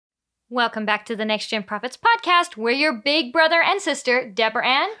Welcome back to the Next Gen Prophets podcast. We're your big brother and sister,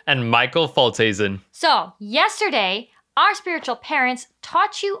 Deborah-Anne and Michael Velthuysen. So, yesterday, our spiritual parents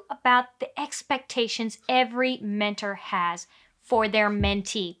taught you about the expectations every mentor has for their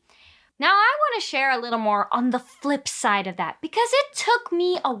mentee. Now, I want to share a little more on the flip side of that because it took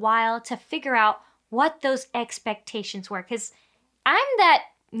me a while to figure out what those expectations were because I'm that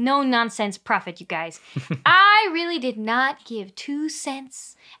no-nonsense prophet, you guys. I really did not give 2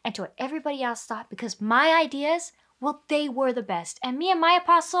 cents into what everybody else thought because my ideas, well, they were the best. And me and my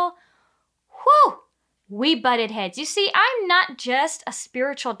apostle, whew, we butted heads. You see, I'm not just a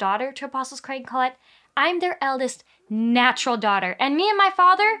spiritual daughter to Apostles Craig and Colette. I'm their eldest natural daughter. And me and my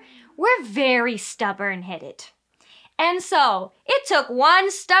father, we're very stubborn-headed. And so it took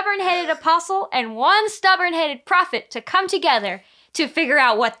one stubborn-headed apostle and one stubborn-headed prophet to come together to figure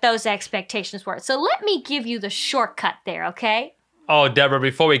out what those expectations were. So let me give you the shortcut there, okay? Oh, Deborah,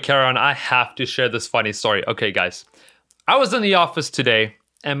 before we carry on, I have to share this funny story. Okay, guys. I was in the office today,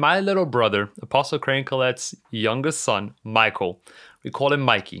 and my little brother, Apostle Craig and Colette's youngest son, Michael, we call him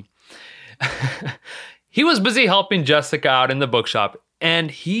Mikey, he was busy helping Jessica out in the bookshop,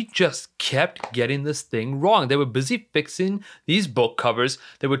 and he just kept getting this thing wrong. They were busy fixing these book covers.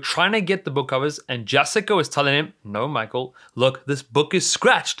 They were trying to get the book covers, and Jessica was telling him, no, Michael, look, this book is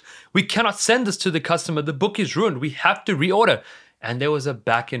scratched. We cannot send this to the customer. The book is ruined. We have to reorder. And there was a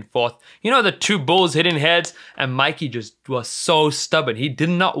back and forth. You know, the two bulls hitting heads, and Mikey just was so stubborn. He did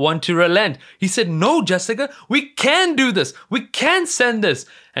not want to relent. He said, no, Jessica, we can do this. We can send this.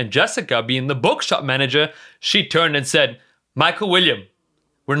 And Jessica, being the bookshop manager, she turned and said, Michael William,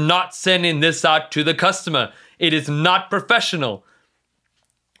 we're not sending this out to the customer. It is not professional.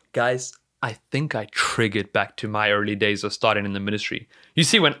 Guys, I think I triggered back to my early days of starting in the ministry. You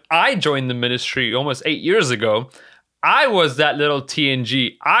see, when I joined the ministry almost 8 years ago, I was that little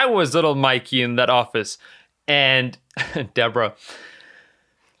TNG. I was little Mikey in that office. And Deborah,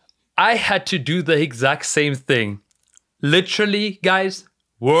 I had to do the exact same thing. Literally, guys,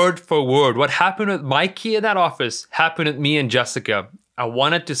 word for word. What happened with Mikey in that office happened with me and Jessica. I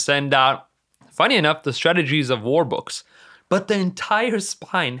wanted to send out, funny enough, the Strategies of War books. But the entire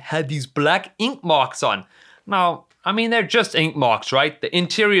spine had these black ink marks on. Now, I mean, they're just ink marks, right? The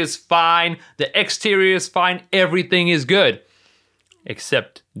interior is fine, the exterior is fine, everything is good.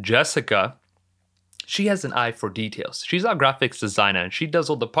 Except Jessica, she has an eye for details. She's our graphics designer and she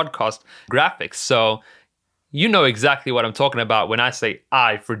does all the podcast graphics. So you know exactly what I'm talking about when I say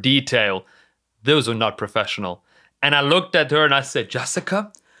eye for detail. Those are not professional. And I looked at her and I said,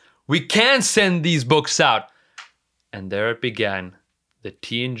 Jessica, we can send these books out. And there it began. The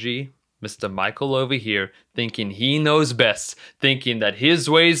TNG, Mr. Michael over here, thinking he knows best, thinking that his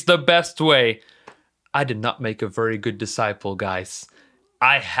way is the best way. I did not make a very good disciple, guys.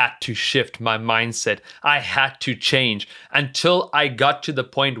 I had to shift my mindset. I had to change until I got to the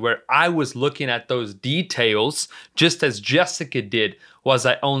point where I was looking at those details, just as Jessica did, was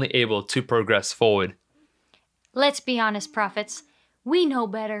I only able to progress forward. Let's be honest, prophets. We know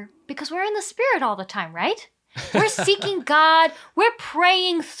better because we're in the Spirit all the time, right? We're seeking God. We're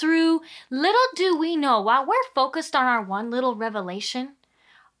praying through. Little do we know, while we're focused on our one little revelation,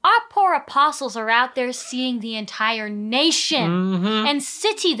 our poor apostles are out there seeing the entire nation and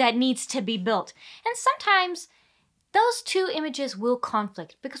city that needs to be built. And sometimes those two images will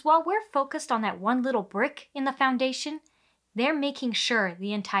conflict because while we're focused on that one little brick in the foundation, they're making sure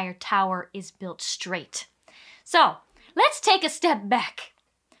the entire tower is built straight. So let's take a step back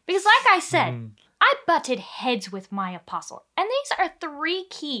because like I said, I butted heads with my apostle. And these are 3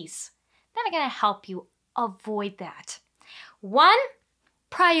 keys that are going to help you avoid that. 1,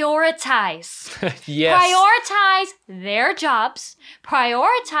 prioritize. Yes. Prioritize their jobs.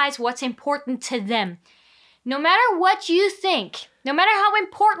 Prioritize what's important to them. No matter what you think, no matter how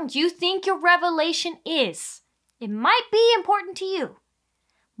important you think your revelation is, it might be important to you.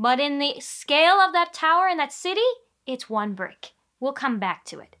 But in the scale of that tower in that city, it's 1 brick. We'll come back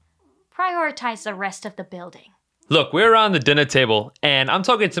to it. Prioritize the rest of the building. Look, we're around the dinner table, and I'm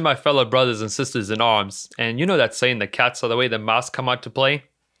talking to my fellow brothers and sisters in arms. And you know that saying, the cats are the way the mouse come out to play?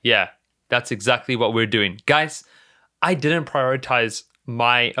 Yeah, that's exactly what we're doing. Guys, I didn't prioritize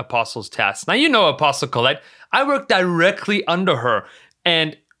my apostle's tasks. Now, you know Apostle Colette. I work directly under her,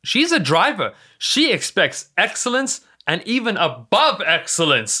 and she's a driver. She expects excellence and even above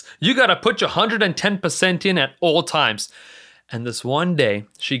excellence. You got to put your 110% in at all times. And this one day,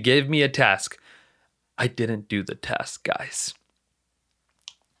 she gave me a task. I didn't do the task, guys.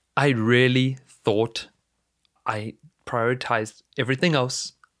 I really thought I prioritized everything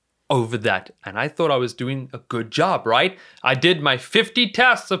else over that. And I thought I was doing a good job, right? I did my 50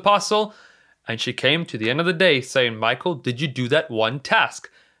 tasks, Apostle. And she came to the end of the day saying, Michael, did you do that one task?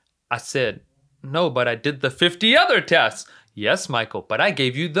 I said, no, but I did the 50 other tasks. Yes, Michael, but I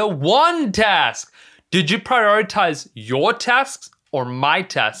gave you the one task. Did you prioritize your tasks or my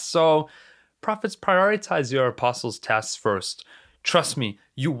tasks? So, prophets, prioritize your apostles' tasks first. Trust me,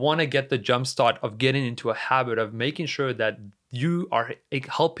 you want to get the jump start of getting into a habit of making sure that you are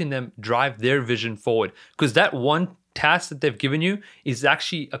helping them drive their vision forward. Because that one task that they've given you is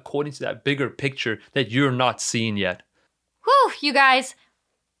actually according to that bigger picture that you're not seeing yet. Whew, you guys.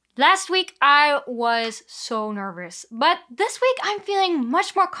 Last week, I was so nervous, but this week I'm feeling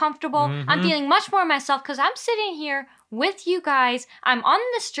much more comfortable. I'm feeling much more myself because I'm sitting here with you guys. I'm on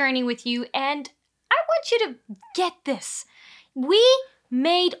this journey with you, and I want you to get this. We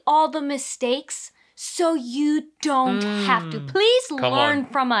made all the mistakes so you don't have to. Please learn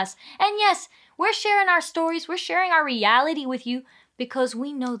from us. And yes, we're sharing our stories. We're sharing our reality with you because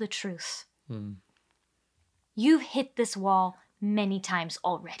we know the truth. You've hit this wall many times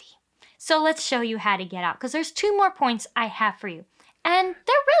already. So let's show you how to get out because there's 2 more points I have for you. And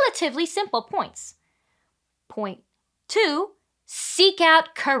they're relatively simple points. Point 2, seek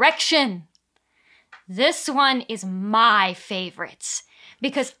out correction. This one is my favorite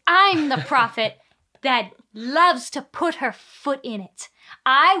because I'm the prophet that loves to put her foot in it.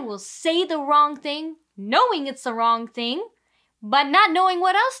 I will say the wrong thing, knowing it's the wrong thing, but not knowing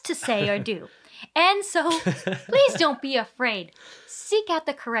what else to say or do. And so, please don't be afraid. Seek out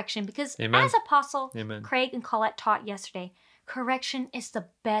the correction because as Apostle Craig and Colette taught yesterday, correction is the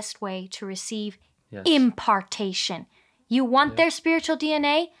best way to receive impartation. You want their spiritual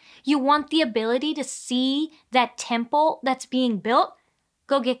DNA? You want the ability to see that temple that's being built?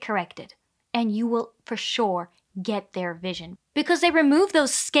 Go get corrected. And you will for sure get their vision because they remove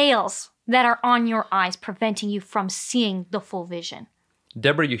those scales that are on your eyes, preventing you from seeing the full vision.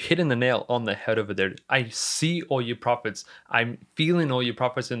 Deborah, you're hitting the nail on the head over there. I see all you prophets. I'm feeling all you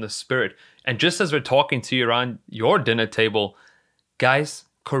prophets in the spirit. And just as we're talking to you around your dinner table, guys,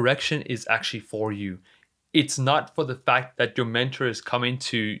 correction is actually for you. It's not for the fact that your mentor is coming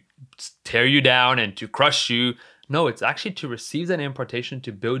to tear you down and to crush you. No, it's actually to receive that impartation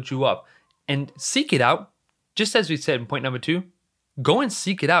to build you up. And seek it out. Just as we said in point number 2, go and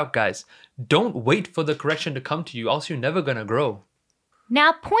seek it out, guys. Don't wait for the correction to come to you, else you're never going to grow.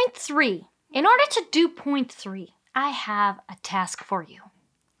 Now, point 3. In order to do point 3, I have a task for you.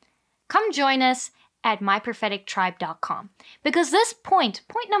 Come join us at myprophetictribe.com because this point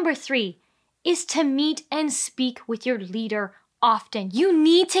number 3, is to meet and speak with your leader often. You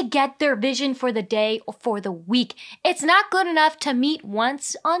need to get their vision for the day or for the week. It's not good enough to meet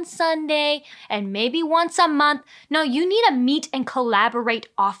once on Sunday and maybe once a month. No, you need to meet and collaborate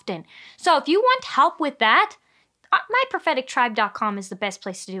often. So if you want help with that, myprophetictribe.com is the best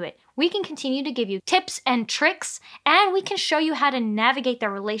place to do it. We can continue to give you tips and tricks, and we can show you how to navigate the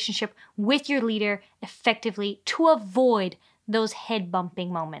relationship with your leader effectively to avoid those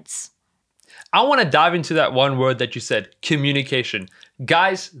head-bumping moments. I want to dive into that one word that you said, communication.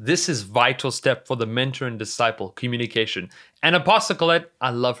 Guys, this is vital step for the mentor and disciple, communication. And Apostle Colette, I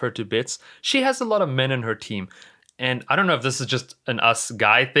love her to bits. She has a lot of men in her team. And I don't know if this is just an us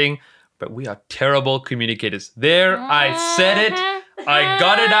guy thing, but we are terrible communicators. There, I said it. I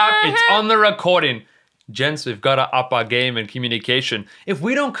got it out. It's on the recording. Gents, we've got to up our game in communication. If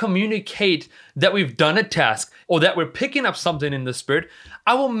we don't communicate that we've done a task or that we're picking up something in the spirit,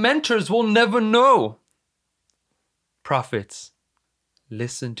 our mentors will never know. Prophets,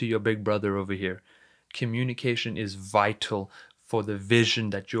 listen to your big brother over here. Communication is vital for the vision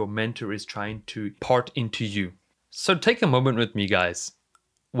that your mentor is trying to impart into you. So take a moment with me, guys.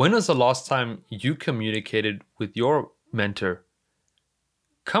 When was the last time you communicated with your mentor?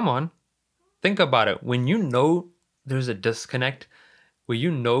 Come on. Think about it. When you know there's a disconnect, where you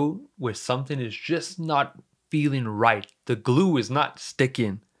know where something is just not feeling right, the glue is not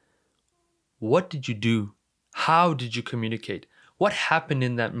sticking, what did you do? How did you communicate? What happened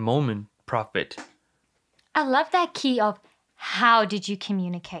in that moment, prophet? I love that key of how did you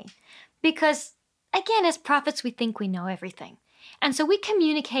communicate? Because again, as prophets, we think we know everything. And so we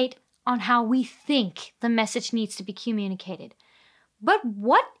communicate on how we think the message needs to be communicated. But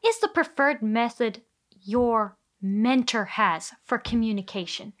what is the preferred method your mentor has for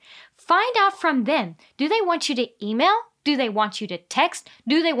communication? Find out from them. Do they want you to email? Do they want you to text?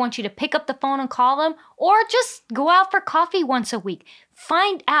 Do they want you to pick up the phone and call them? Or just go out for coffee once a week?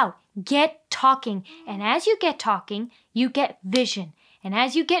 Find out. Get talking. And as you get talking, you get vision. And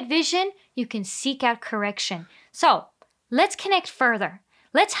as you get vision, you can seek out correction. So let's connect further.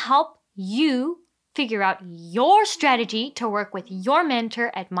 Let's help you figure out your strategy to work with your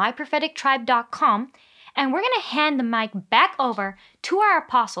mentor at myprophetictribe.com. And we're going to hand the mic back over to our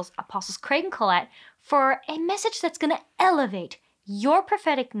Apostles Craig and Colette, for a message that's going to elevate your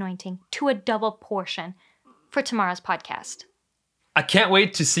prophetic anointing to a double portion for tomorrow's podcast. I can't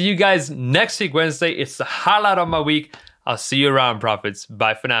wait to see you guys next week, Wednesday. It's the highlight of my week. I'll see you around, prophets.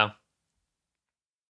 Bye for now.